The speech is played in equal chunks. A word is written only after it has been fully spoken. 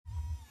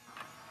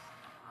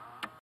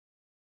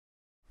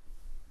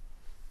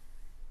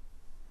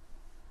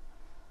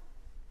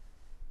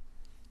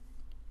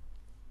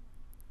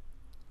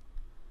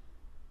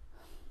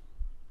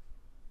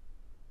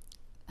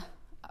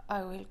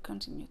I will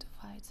continue to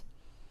fight.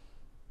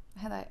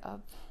 And I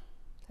hope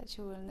that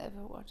you will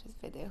never watch this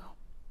video.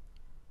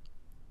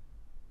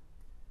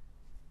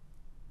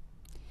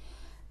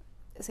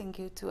 Thank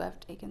you to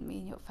have taken me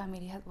in your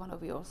family as one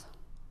of yours.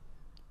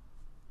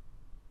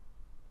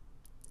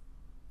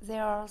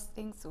 There are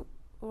things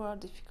who are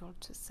difficult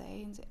to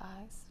say in the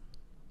eyes.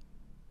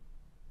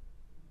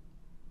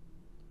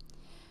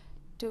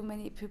 Too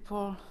many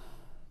people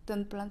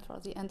don't plan for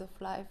the end of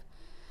life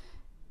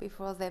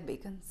before they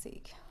become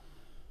sick.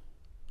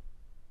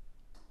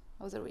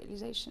 Or the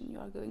realization you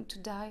are going to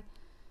die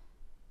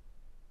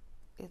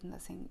is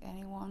nothing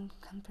anyone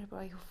can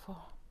prepare you for.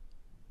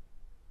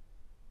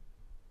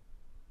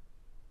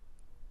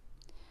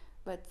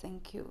 But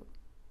thank you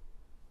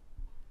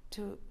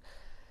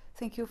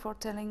for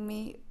telling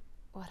me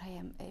what I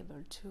am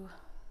able to.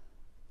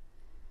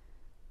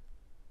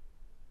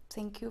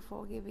 Thank you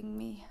for giving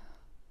me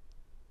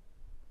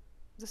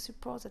the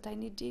support that I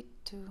needed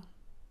to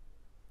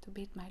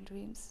beat my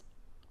dreams.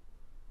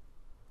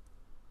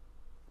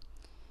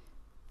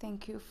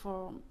 Thank you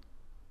for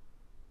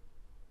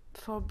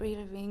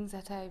believing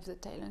that I have the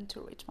talent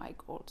to reach my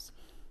goals.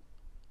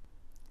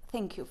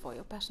 Thank you for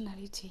your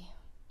personality,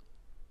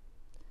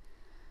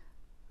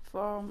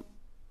 for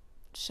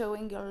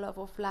showing your love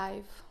of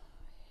life,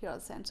 your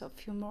sense of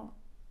humor,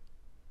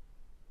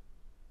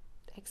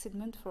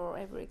 excitement for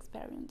every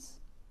experience,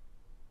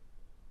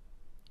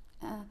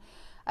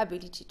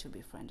 ability to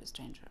befriend a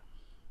stranger.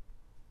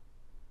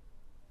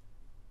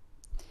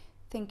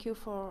 Thank you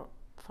for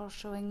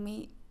showing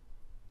me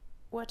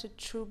what a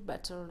true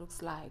battle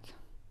looks like.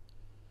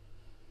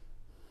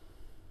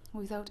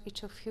 Without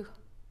each of you,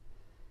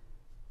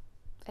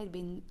 I'd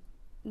been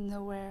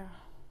nowhere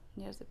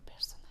near the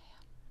person